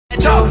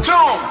Talk to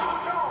 'em.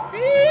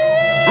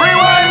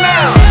 Rewind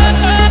now.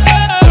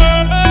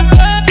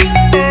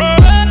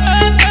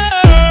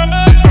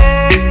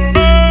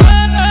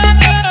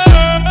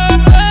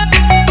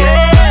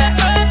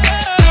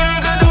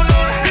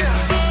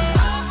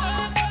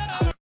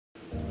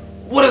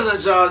 What is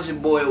up, y'all? It's your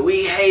boy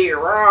We Hate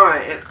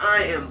Ron, and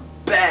I am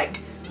back.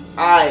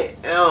 I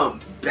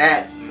am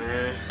back,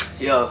 man.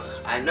 Yo,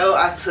 I know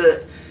I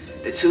took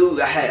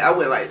I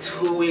went like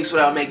 2 weeks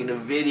without making a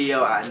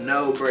video. I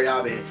know, bro.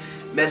 Y'all been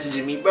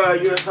messaging me, bro.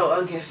 You're so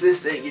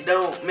inconsistent. You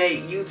don't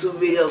make YouTube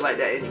videos like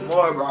that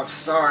anymore, bro. I'm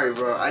sorry,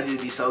 bro. I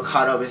just be so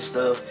caught up in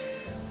stuff.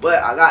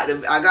 But I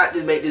got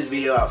to make this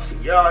video out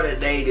for y'all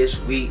today,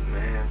 this week,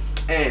 man.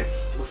 And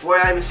before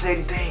I even say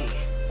anything,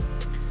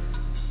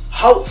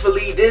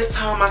 hopefully this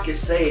time I can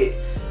say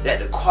it that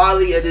the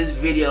quality of this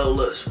video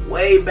looks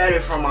way better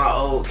from my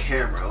old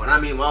camera. When I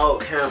mean my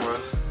old camera,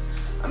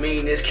 I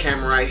mean this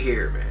camera right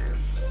here, man.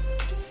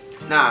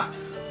 Now,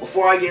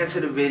 before I get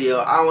into the video,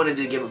 I wanted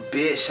to give a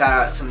big shout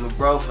out to my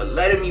bro for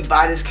letting me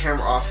buy this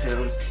camera off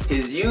him.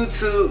 His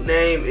YouTube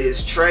name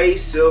is Trey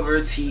Silver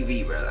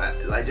TV, bro.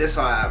 Like just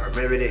so I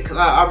remember it, cause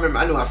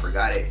I knew I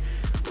forgot it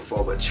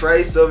before, but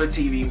Trey Silver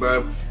TV,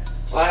 bro.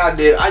 Like I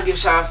did, I give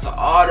shout outs to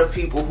all the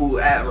people who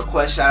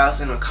request shout outs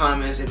in the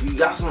comments. If you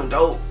got some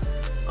dope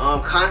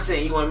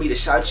content you want me to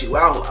shout you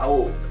out, I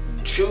will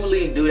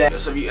truly do that.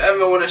 So if you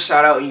ever want to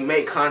shout out and you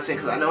make content,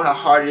 because I know how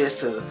hard it is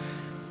to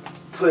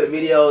put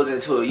videos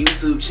into a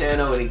YouTube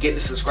channel and get the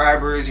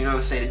subscribers, you know what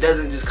I'm saying? It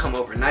doesn't just come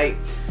overnight.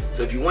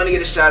 So if you want to get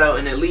a shout out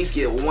and at least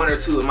get 1 or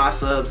 2 of my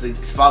subs to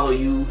follow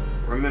you,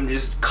 remember,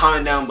 just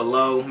comment down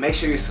below. Make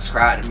sure you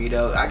subscribe to me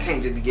though. I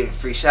can't just be giving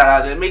free shout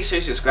outs. Just make sure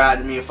you subscribe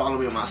to me and follow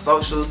me on my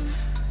socials.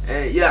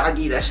 And yeah, I'll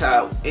give you that shout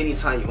out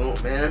anytime you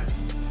want, man.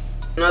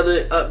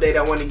 Another update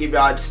I want to give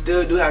y'all, I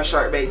still do have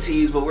Sharkbait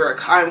tees, but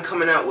I'm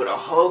coming out with a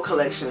whole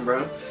collection,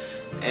 bro.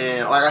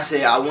 And like I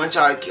said, I want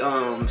y'all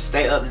to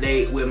stay up to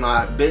date with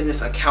my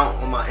business account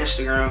on my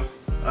Instagram,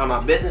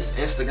 my business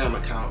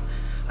Instagram account.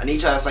 I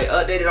need y'all to stay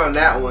updated on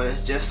that one,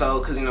 just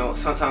so, cause you know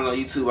sometimes on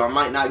YouTube I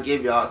might not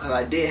give y'all, cause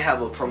I did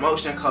have a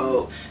promotion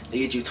code to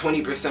get you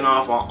 20%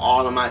 off on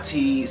all of my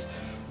tees.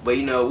 But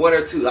you know, 1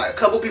 or 2, like a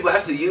couple people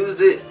actually used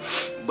it.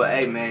 But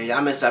hey man,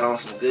 y'all missed out on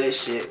some good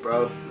shit,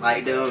 bro.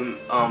 Like them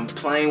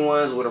plain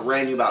ones would have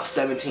ran you about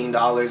 $17.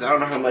 I don't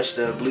know how much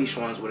the bleach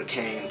ones would have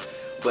came.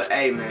 But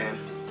hey man,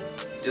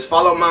 just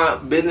follow my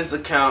business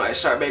account at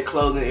Sharkbait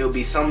Clothing. It'll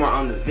be somewhere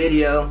on the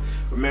video.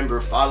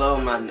 Remember, follow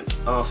my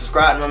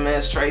subscribe to my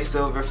man's Trey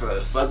Silver for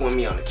fucking with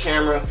me on the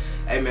camera.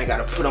 Hey man,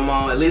 gotta put him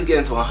on, at least get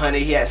into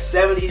 100. He has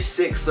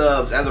 76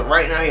 subs. As of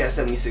right now, he has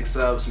 76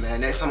 subs,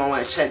 man. Next time I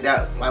want to check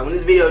that, like when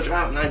this video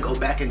drops and I go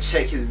back and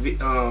check his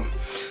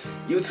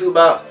YouTube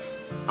out,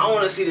 I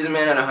want to see this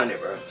man at 100,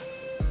 bro.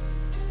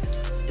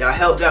 Y'all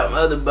helped out my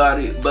other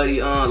buddy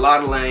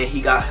Lotta Lane.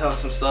 He got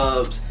some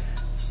subs.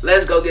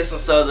 Let's go get some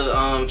subs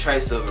of Trey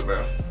Silver,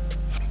 bro.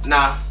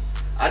 Nah,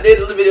 I did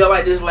a video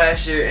like this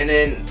last year, and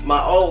then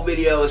my old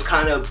video is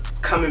kind of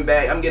coming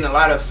back. I'm getting a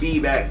lot of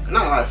feedback,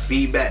 not a lot of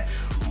feedback,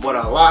 but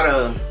a lot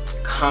of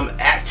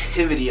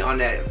activity on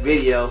that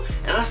video.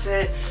 And I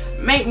said,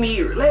 let me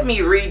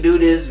redo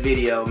this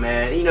video,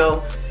 man. You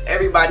know,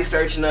 everybody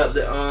searching up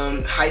the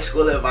high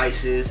school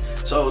advices,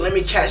 so let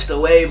me catch the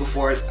wave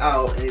before it's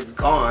out and it's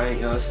gone,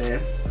 you know what I'm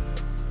saying?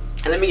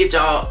 And let me get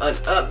y'all an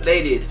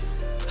updated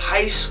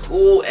high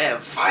school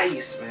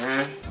advice,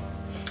 man.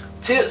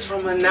 Tips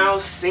from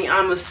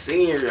I'm a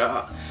senior,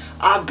 y'all.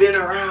 I've been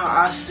around,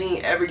 I've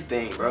seen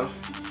everything, bro.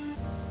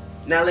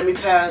 Now let me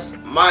pass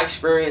my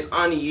experience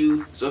on to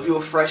you. So if you're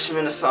a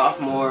freshman, a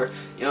sophomore,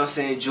 you know what I'm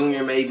saying,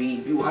 junior maybe,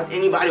 if you watch,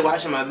 anybody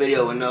watching my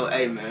video will know,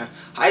 hey man,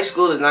 high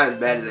school is not as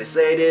bad as they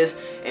say it is,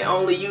 and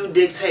only you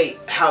dictate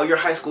how your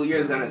high school year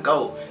is gonna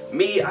go.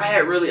 Me, I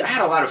had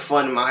a lot of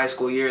fun in my high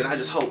school year, and I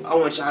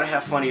want y'all to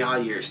have fun in y'all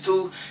years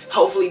too.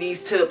 Hopefully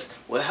these tips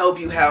will help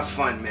you have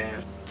fun,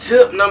 man.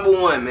 Tip number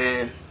 1,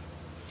 man,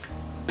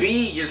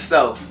 be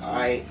yourself,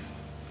 alright?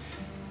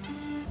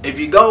 If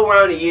you go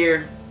around the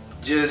year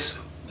just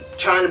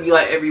trying to be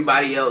like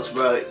everybody else,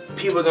 bro,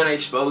 people are gonna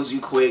expose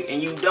you quick,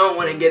 and you don't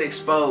want to get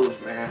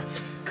exposed, man,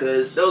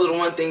 because those are the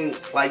one thing,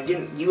 like,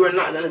 you are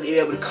not gonna be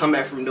able to come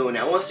back from doing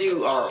that. Once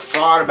you are a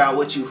fraud about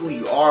who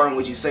you are and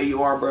what you say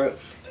you are, bro,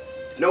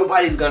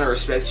 nobody's gonna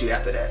respect you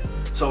after that.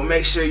 So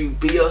make sure you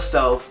be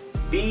yourself.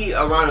 Be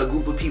around a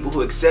group of people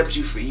who accept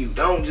you for you.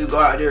 Don't just go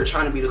out there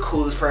trying to be the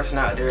coolest person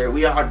out there.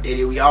 We all did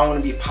it. We all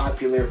want to be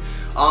popular,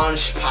 on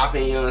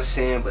popping, you know what I'm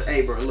saying? But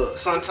hey, bro, look,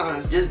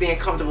 sometimes just being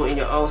comfortable in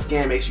your own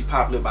skin makes you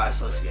popular by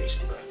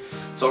association, bro.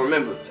 So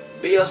remember,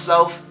 be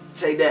yourself.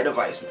 Take that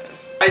advice, man.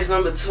 Advice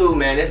number 2,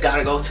 man, it's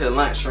gotta go to the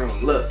lunchroom.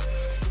 Look,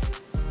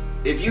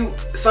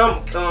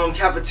 some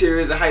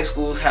cafeterias and high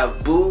schools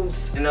have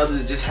booths and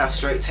others just have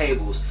straight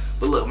tables.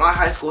 But look, my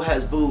high school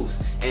has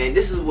booths, and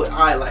this is what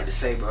I like to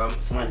say, bro.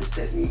 Somebody just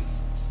text me.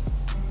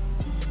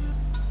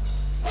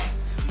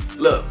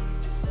 Look,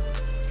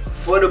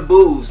 for the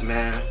booths,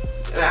 man.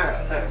 I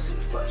gotta see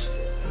the fuck she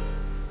said.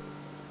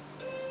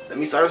 Let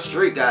me start a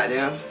streak,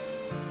 goddamn.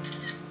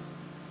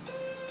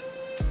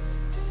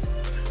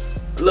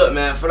 Look,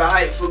 man, for the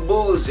hype for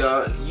booze,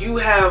 y'all, you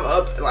have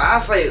up, like, I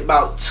say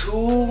about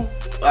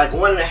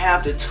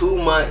 1.5 to 2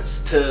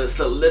 months to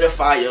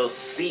solidify your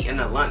seat in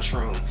the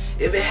lunchroom.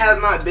 If it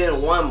has not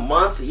been 1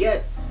 month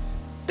yet,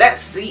 that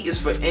seat is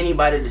for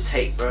anybody to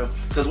take, bro.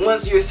 Because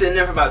once you're sitting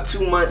there for about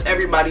 2 months,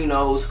 everybody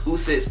knows who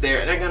sits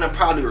there, and they're gonna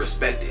probably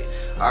respect it.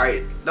 All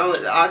right,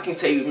 I can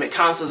tell you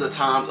countless of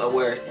times of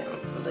where,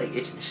 my leg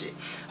itching and shit.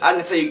 I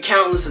can tell you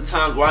countless of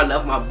times where I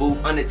left my booth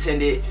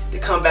unattended to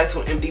come back to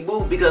an empty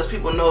booth because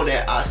people know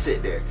that I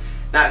sit there.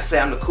 Not to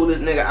say I'm the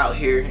coolest nigga out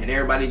here and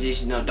everybody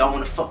just, don't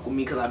want to fuck with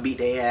me because I beat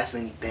their ass or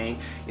anything.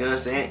 You know what I'm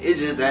saying? It's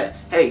just that,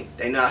 hey,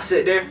 they know I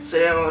sit there, so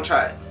they're gonna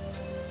try it.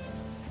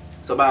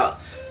 So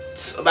about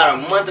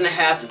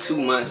 1.5 to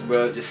 2 months,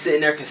 bro, just sitting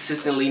there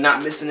consistently,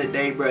 not missing a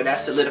day, bro, that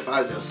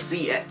solidifies your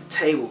seat at the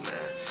table, man.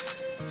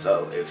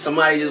 So if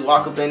somebody just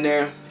walk up in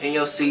there in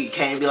your seat,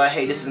 can't be like,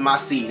 hey, this is my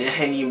seat, and it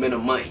ain't even been a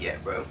month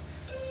yet, bro.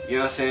 You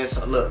know what I'm saying?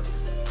 So look,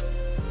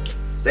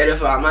 stay there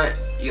for a month,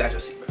 you got your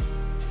seat, bro.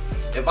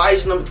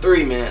 Advice number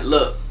 3, man,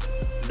 look,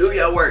 do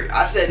your work.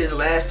 I said this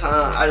last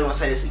time, I just want to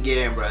say this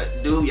again, bro.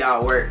 Do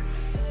y'all work.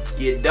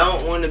 You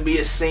don't want to be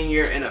a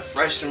senior in a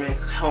freshman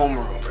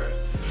homeroom, bro.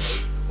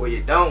 Or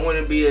you don't want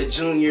to be a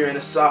junior and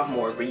a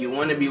sophomore, but you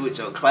want to be with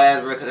your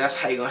class, bro, because that's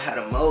how you're going to have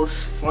the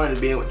most fun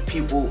being with the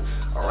people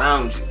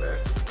around you, bro.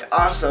 And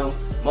also,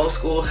 most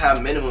schools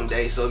have minimum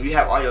days, so if you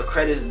have all your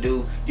credits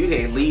due, you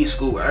can leave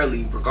school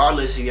early,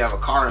 regardless if you have a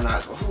car or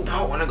not. So who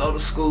don't want to go to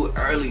school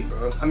early,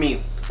 bro? I mean,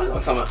 what am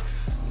I talking about?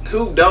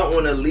 Who don't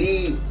want to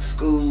leave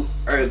school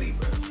early,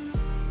 bro?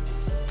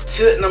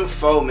 Tip number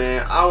 4,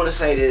 man, I want to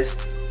say this.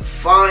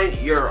 Find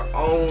your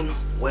own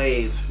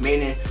wave,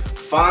 meaning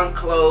find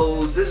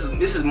clothes. This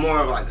is more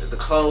of like the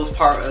clothes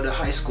part of the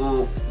high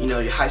school,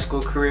 your high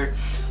school career.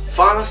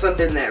 Find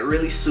something that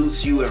really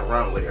suits you and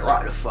run with it.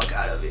 Rock the fuck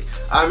out of it.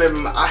 I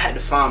remember I had to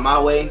find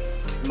my way.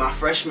 My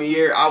freshman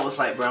year, I was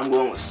like, bro, I'm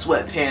going with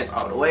sweatpants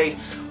all the way.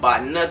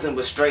 Buy nothing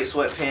but straight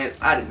sweatpants.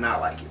 I did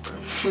not like it,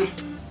 bro.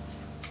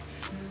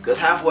 Because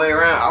halfway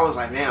around, I was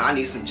like, man, I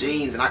need some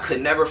jeans. And I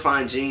could never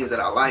find jeans that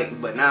I like.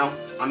 But now,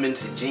 I'm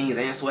into jeans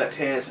and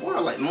sweatpants.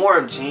 More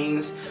of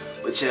jeans.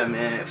 But yeah,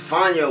 man,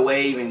 find your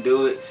wave and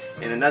do it.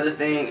 And another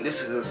thing,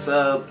 this is a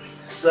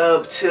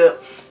sub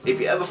tip. If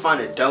you ever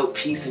find a dope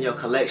piece in your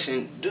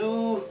collection,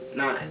 do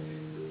not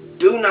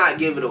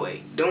give it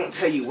away. Don't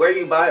tell you where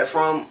you buy it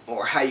from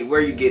or where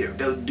you get it.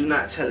 Do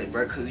not tell it,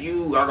 bro, because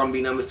you are gonna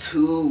be number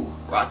 2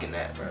 rocking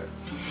that, bro.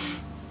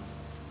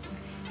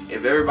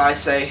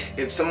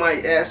 If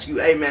somebody asks you,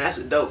 hey man, that's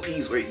a dope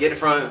piece, where you get it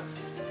from,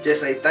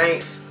 just say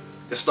thanks.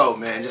 The stove,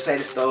 man. Just say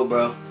the stove,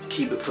 bro.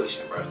 Keep it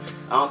pushing, bro.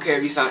 I don't care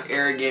if you sound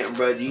arrogant,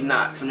 bro. You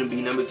not finna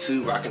be number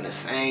 2 rocking the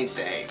same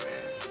thing,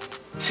 man.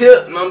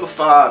 Tip number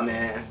 5,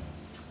 man.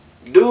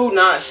 Do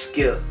not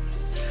skip.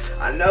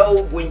 I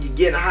know when you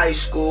get in high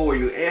school or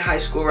you're in high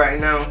school right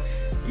now,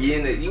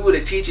 you with a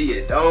teacher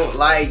you don't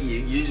like,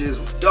 you just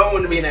don't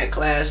want to be in that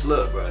class.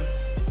 Look, bro.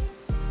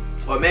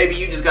 Or maybe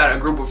you just got a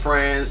group of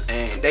friends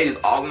and they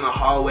just all in the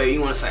hallway.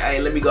 You want to say,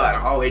 hey, let me go out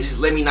in the hallway. Just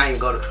let me not even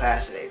go to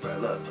class today, bro.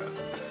 Look, bro.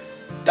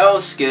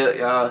 Don't skip,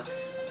 y'all.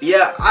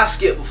 Yeah, I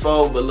skipped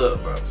before, but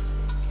look, bro.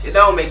 It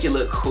don't make you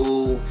look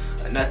cool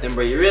or nothing,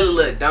 bro. You really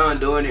look dumb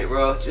doing it,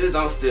 bro. Just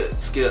don't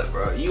skip,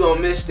 bro. You gonna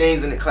miss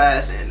things in the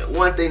class, and the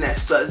one thing that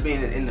sucks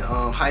being in the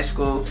high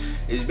school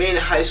is being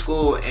in high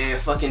school and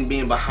fucking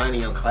being behind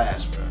in your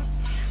class, bro.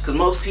 Because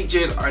most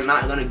teachers are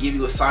not gonna give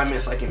you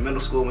assignments like in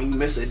middle school. When you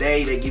miss a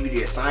day, they give you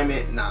the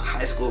assignment. Nah,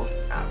 high school,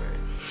 nah, bro.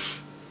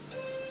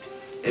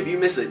 If you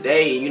miss a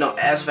day and you don't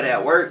ask for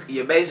that work,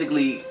 you're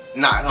basically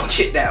not gonna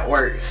get that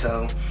work.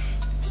 So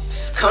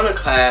come to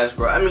class,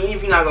 bro. I mean,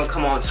 if you're not gonna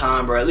come on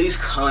time, bro, at least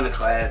come to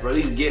class, bro. At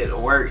least get to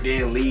work,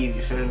 then leave,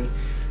 you feel me?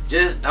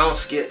 Just don't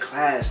skip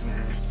class,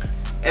 man.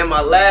 And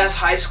my last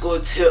high school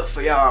tip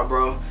for y'all,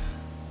 bro.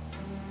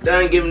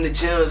 Done giving the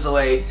gems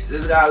away.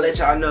 Just gotta let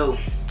y'all know.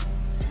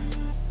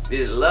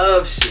 This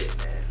love shit,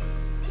 man.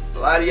 A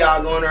lot of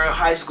y'all going around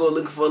high school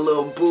looking for a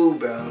little boo,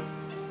 bro.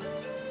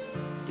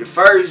 Your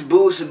first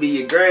boo should be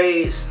your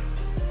grades.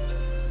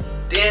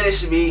 Then it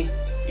should be,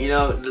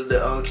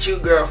 the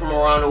cute girl from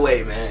around the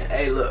way, man.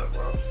 Hey, look,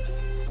 bro.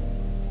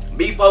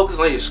 Be focused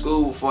on your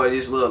school before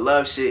this little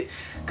love shit,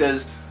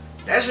 because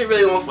that shit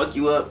really won't fuck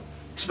you up.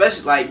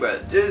 Especially, like, bro,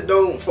 just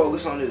don't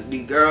focus on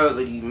these girls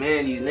or these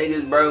men, these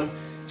niggas, bro.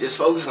 Just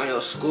focus on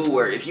your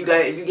schoolwork. If you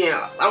get,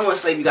 I won't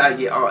say you gotta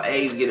get all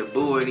A's, get a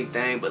boo or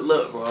anything, but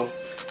look, bro.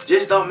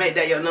 Just don't make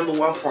that your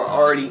 #1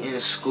 priority in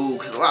school,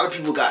 because a lot of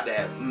people got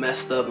that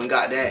messed up and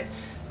got that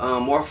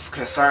more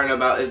concerned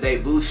about if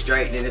they boo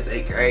straight than if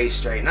they grade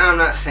straight. Now, I'm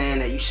not saying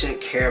that you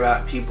shouldn't care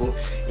about people.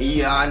 And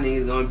y'all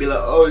niggas gonna be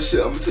like, oh shit,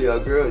 I'm gonna tell your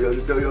girl, yo, you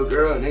tell your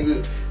girl,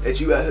 nigga, that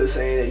you out here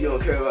saying that you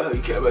don't care about her,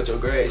 you care about your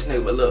grades,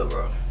 nigga. But look,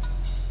 bro.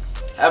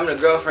 Having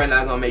a girlfriend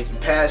not gonna make you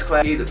pass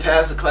class. Either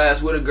pass the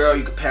class with a girl,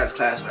 you can pass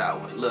class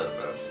without one. Look,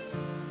 bro.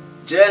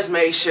 Just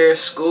make sure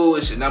school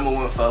is your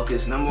 #1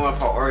 focus, #1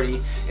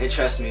 priority, and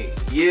trust me,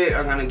 you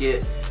are gonna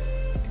get,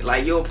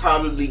 like, you'll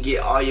probably get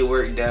all your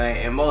work done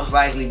and most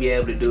likely be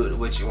able to do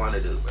what you want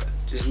to do, bro.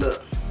 Just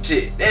look.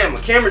 Shit, damn, my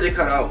camera just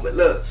cut off, but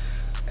look.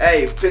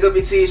 Hey, pick up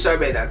your tee,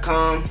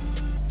 sharpbait.com.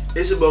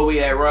 It's your boy, We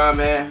At Raw,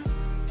 man.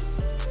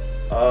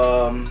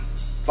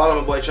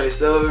 Follow my boy Trey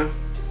Silver.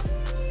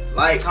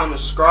 Like, comment,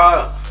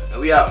 subscribe, and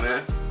we out,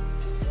 man.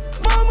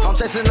 I'm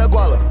chasing the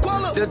guala.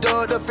 The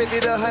dog, the 50,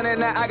 the 100,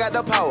 now I got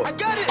the power.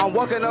 I'm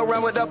walking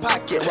around with the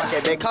pocket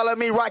rocket. They calling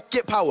me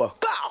Rocket Power.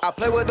 I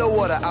play with the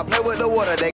water, They